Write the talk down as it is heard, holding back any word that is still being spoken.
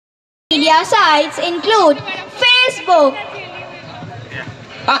Media sites include Facebook,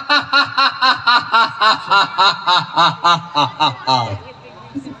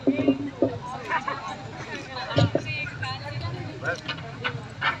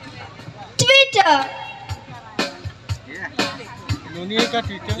 Twitter,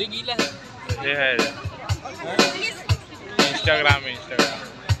 ये है Instagram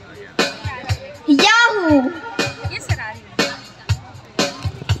Yahoo,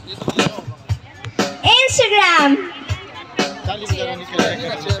 Instagram,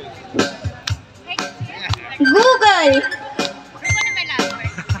 Google,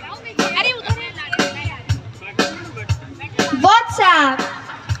 WhatsApp,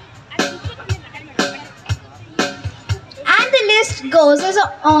 and the list goes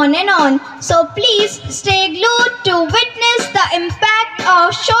on and on. So please stay glued to witness the impact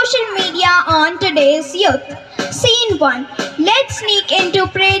of social media on today's youth. Scene 1. Let's sneak into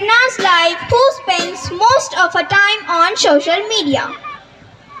Prerna's life, who spends most of her time on social media.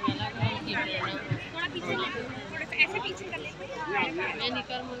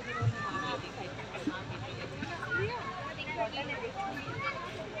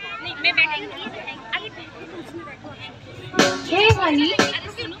 Hey honey,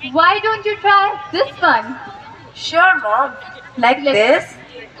 why don't you try this one? Sure, Mom. Like this?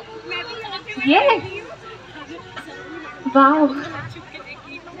 Yes. Wow.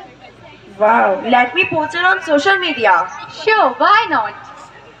 Wow. Let me post it on social media. Sure, why not?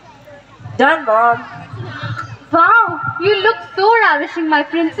 Done, Mom. Wow, you look so ravishing, my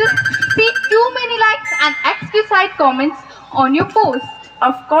princess. See too many likes and exquisite comments on your post.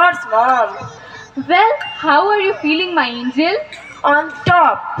 Of course, Mom. Well, how are you feeling, my angel? On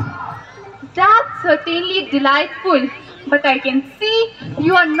top. That's certainly delightful. But I can see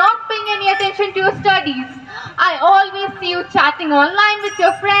you are not paying any attention to your studies. I always see you chatting online with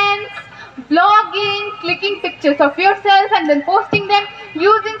your friends, blogging, clicking pictures of yourself and then posting them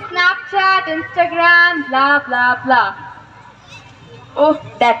using Snapchat, Instagram, blah blah blah. Oh,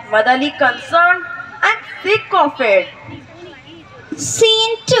 that motherly concern. I'm sick of it.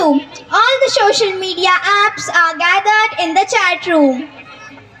 Scene 2. All the social media apps are gathered in the chat room.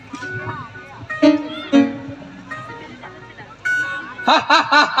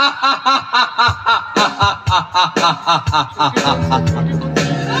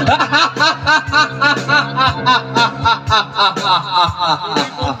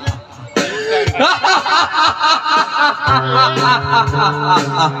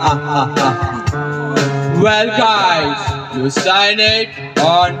 Well guys, you signed it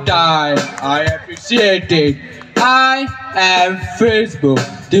on time. I appreciate it. I am Facebook,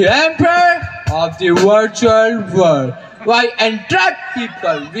 the emperor of the virtual world. I entrap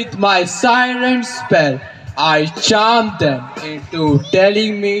people with my siren spell. I charm them into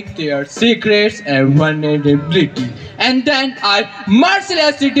telling me their secrets and vulnerability. And then I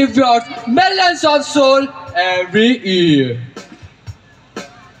mercilessly devour millions of souls every year.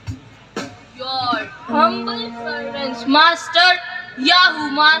 Your humble servants, Master,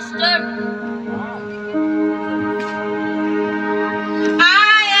 Yahoo Master.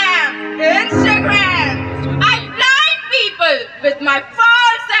 I am Instagram. I blind people with my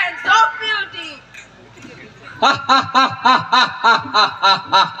false sense of beauty.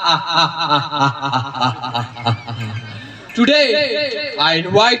 Today, I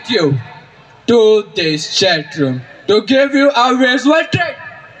invite you to this chat room to give you a visual treat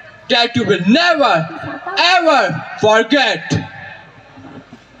that you will never ever forget.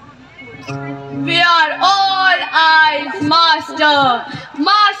 We are all eyes, Master.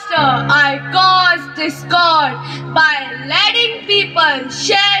 Master, I caused discord by letting people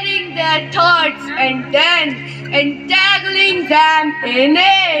sharing their thoughts and then entangling them in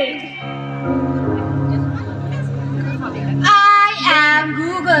it. I am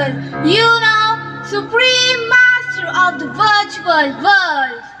Google, you know, Supreme Master of the virtual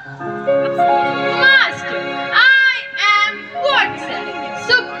world. Master, I am WhatsApp,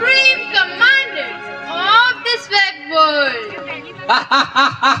 Supreme Commander of this web world.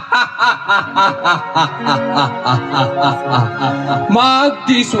 Mark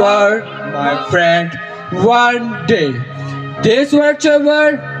this word, my friend, one day this virtual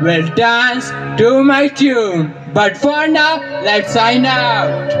world will dance to my tune. But for now, let's sign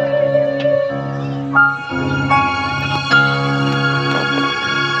out.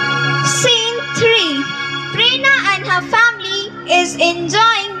 Scene 3. Prerna and her family is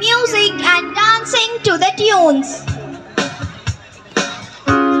enjoying music and dancing to the tunes.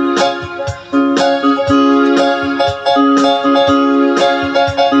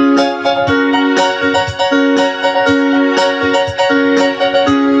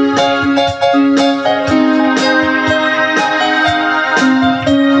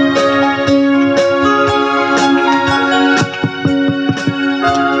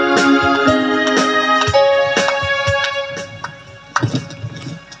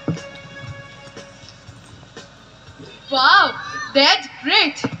 Wow, that's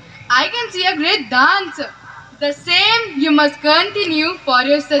great. I can see a great dance. The same you must continue for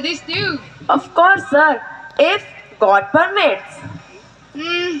your studies too. Of course, sir, if God permits.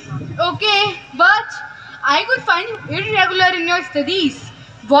 Okay, but I could find you irregular in your studies.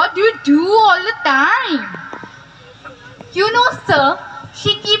 What do you do all the time? You know, sir,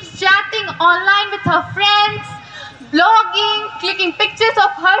 she keeps chatting online with her friends, blogging, clicking pictures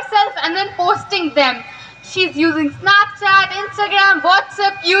of herself and then posting them. She's using Snapchat, Instagram,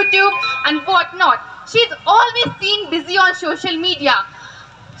 WhatsApp, YouTube and whatnot. She's always seen busy on social media.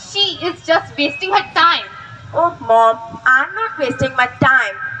 She is just wasting her time. Oh, Mom, I'm not wasting my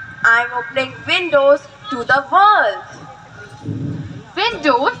time. I'm opening windows to the world.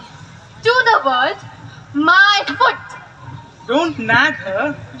 Windows to the world, my foot. Don't nag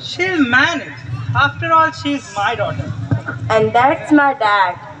her. She'll manage. After all, she's my daughter. And that's my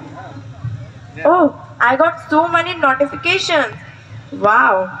dad. Oh, I got so many notifications.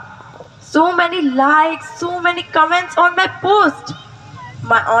 Wow. So many likes, so many comments on my post.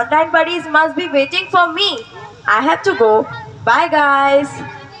 My online buddies must be waiting for me. I have to go. Bye, guys.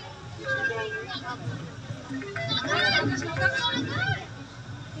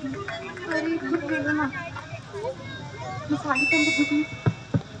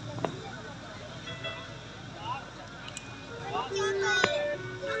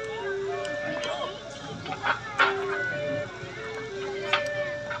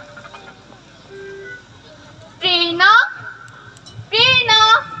 Prerna, Prerna,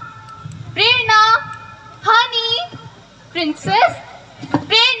 Prerna, honey, princess,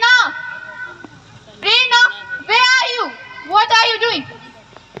 Prerna, Prerna, where are you? What are you doing?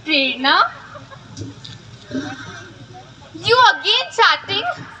 Prerna, you again chatting?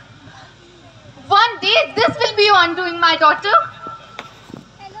 One day this will be your undoing, my daughter.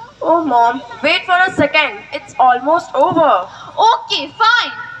 Oh, Mom, wait for a second. It's almost over. Okay,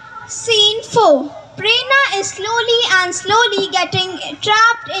 fine. Scene 4. Prerna is slowly getting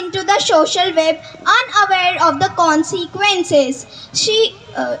trapped into the social web, unaware of the consequences. Let's see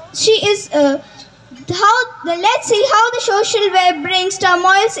how the social web brings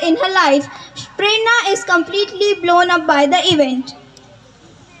turmoils in her life. Prerna is completely blown up by the event.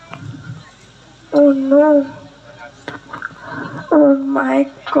 Oh, no. Oh, my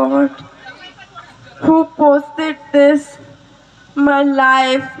God. Who posted this? My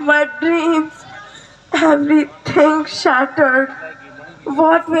life, my dreams. Everything shattered.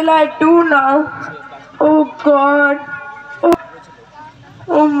 What will I do now? Oh God.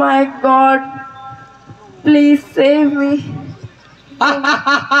 Oh my God. Please save me.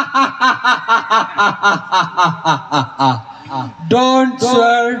 Don't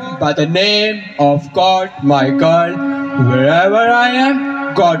swear by the name of God, my girl. Wherever I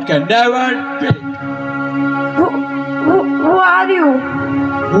am, God can never be. Who are you?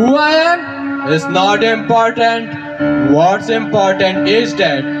 Who I am is not important. What's important is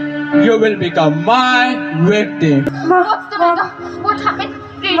that you will become my victim. What's the matter? What happened?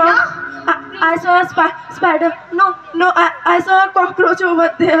 Prerna? I saw a spider. No, I saw a cockroach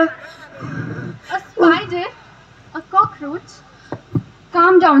over there. A spider? A cockroach?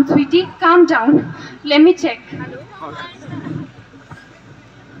 Calm down, sweetie. Calm down. Let me check.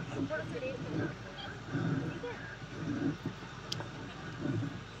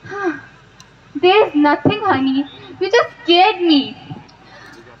 There's nothing, honey. You just scared me.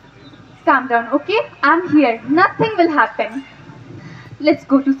 Calm down, okay? I'm here. Nothing will happen. Let's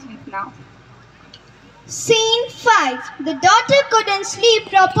go to sleep now. Scene 5. The daughter couldn't sleep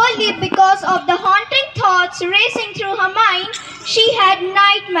properly because of the haunting thoughts racing through her mind. She had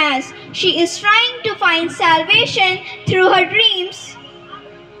nightmares. She is trying to find salvation through her dreams.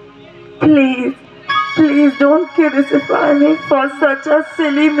 Please don't crucify me for such a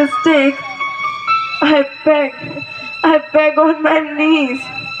silly mistake. I beg on my knees.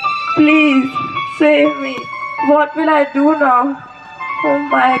 Please save me. What will I do now? Oh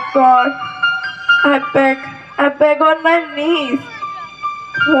my God. I beg on my knees.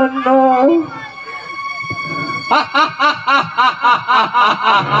 Oh no.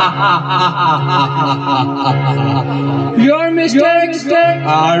 Your mistakes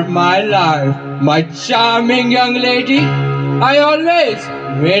are my life, my charming young lady. I always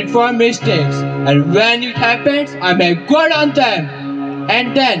wait for mistakes, and when it happens, I make good on them.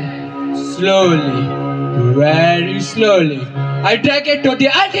 And then, slowly, very slowly, I drag it to the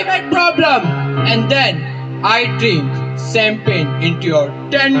ultimate problem, and then I drink champagne into your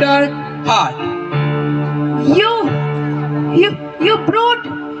tender heart. You brute!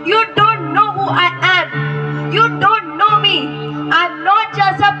 You don't know who I am. You don't know me. I'm not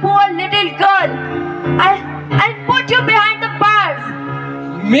just a poor little girl. I'll put you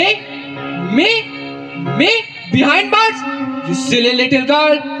Me? Me? Behind bars? You silly little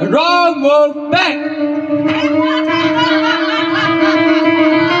girl. Wrong move back.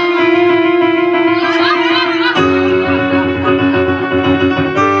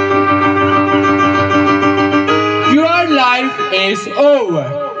 Your life is over.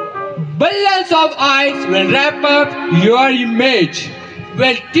 Billions of eyes will wrap up your image,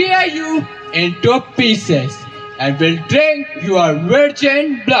 will tear you into pieces, and will drink your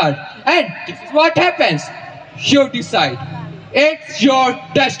virgin blood. And this is what happens. You decide. It's your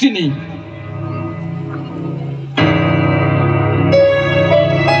destiny.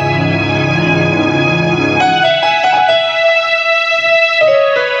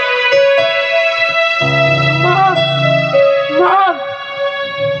 Mom! Mom!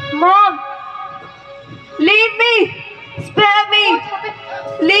 Mom! Leave me! Spare me!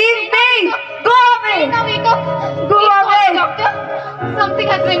 Leave me! Go away! Now wake up. Go Please call away. the doctor. Something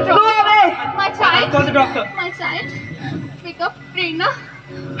has been wrong. Go away! My I'll child. call the doctor. My child. Wake up, Prerna.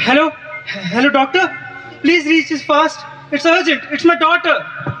 Hello? Hello, doctor? Please reach this fast. It's urgent. It's my daughter.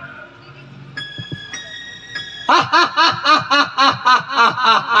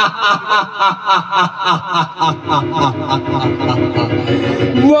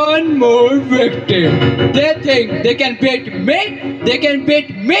 One more victim. They think they can beat me? They can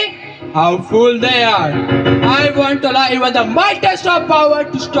beat me? How fool they are. I want to allow even the mightiest of power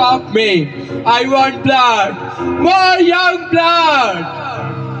to stop me. I want blood. More young blood.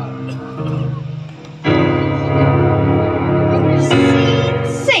 Scene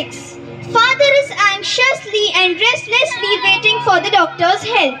 6. Father is anxiously and restlessly waiting for the doctor's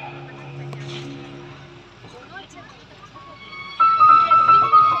help.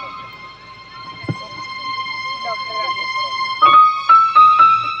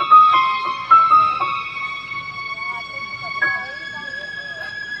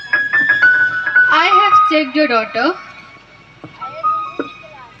 I have checked your daughter.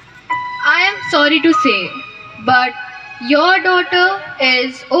 I am sorry to say, but your daughter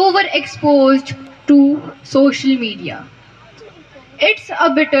is overexposed to social media. It's a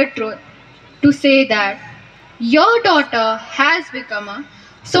bitter truth to say that your daughter has become a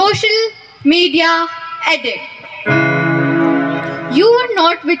social media addict. You were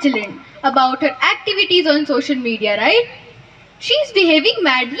not vigilant about her activities on social media, right? She's behaving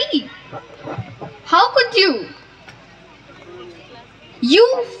madly. How could you?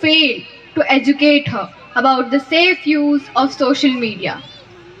 You failed to educate her about the safe use of social media.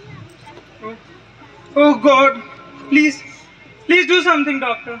 Oh God. Please. Please do something,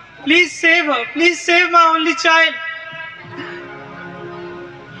 doctor. Please save her. Please save my only child.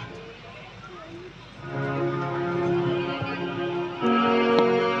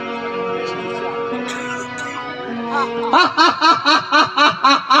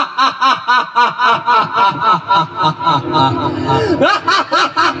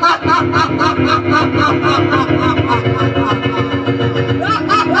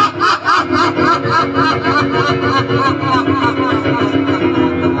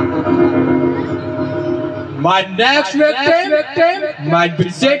 My next victim might be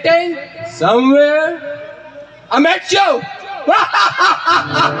sitting somewhere. I'm at you.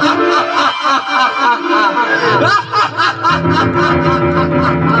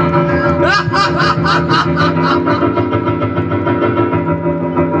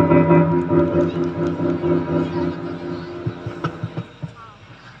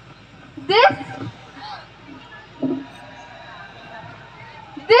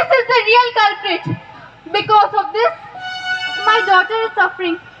 This is the real culprit. Because of this, my daughter is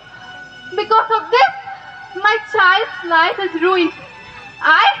suffering. Because of this, my child's life is ruined.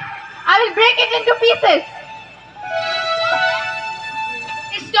 I will break it into pieces.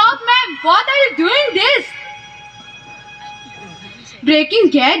 Stop, ma'am! What are you doing this? Breaking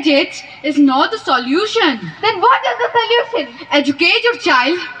gadgets is not the solution. Then what is the solution? Educate your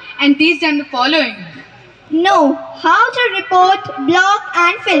child and teach them the following. Know how to report, block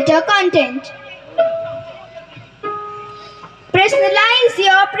and filter content. Personalize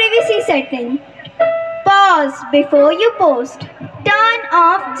your privacy setting. Pause before you post. Turn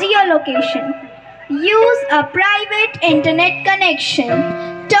off geolocation. Use a private internet connection.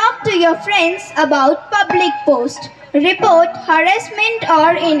 Talk to your friends about public posts. Report harassment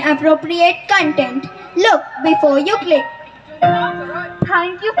or inappropriate content. Look before you click.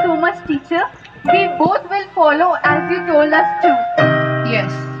 Thank you so much, teacher. We both will follow as you told us to.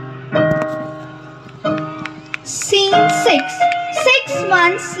 Yes. Scene 6. 6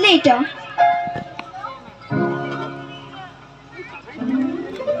 months later.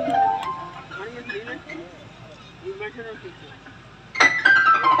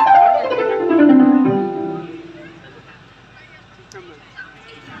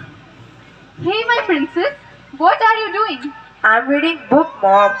 princess. What are you doing? I'm reading book,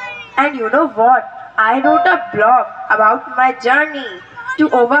 Mom. And you know what? I wrote a blog about my journey to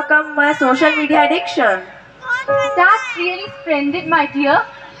overcome my social media addiction. That's really splendid, my dear.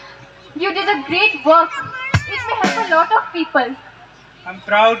 You did a great work. It may help a lot of people. I'm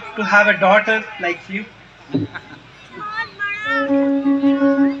proud to have a daughter like you.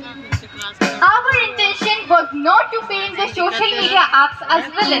 Our intention was not to paint the social media apps as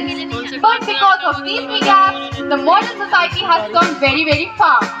villains, but because of these media apps, the modern society has come very, very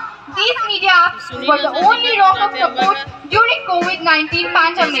far. These media apps were the only rock of support during COVID-19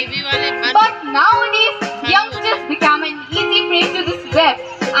 pandemic. But nowadays, youngsters become an easy prey to this web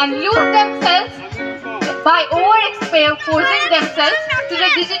and lose themselves by overexposing themselves to the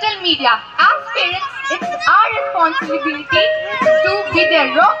digital media. As parents, it's our responsibility to be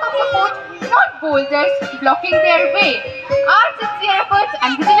their rock of support, not boulders blocking their way. Our sincere efforts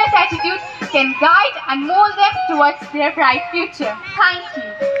and vigilant attitude can guide and mold them towards their bright future. Thank you.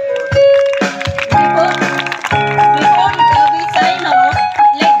 Before we sign off,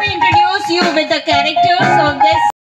 let me introduce you with the characters of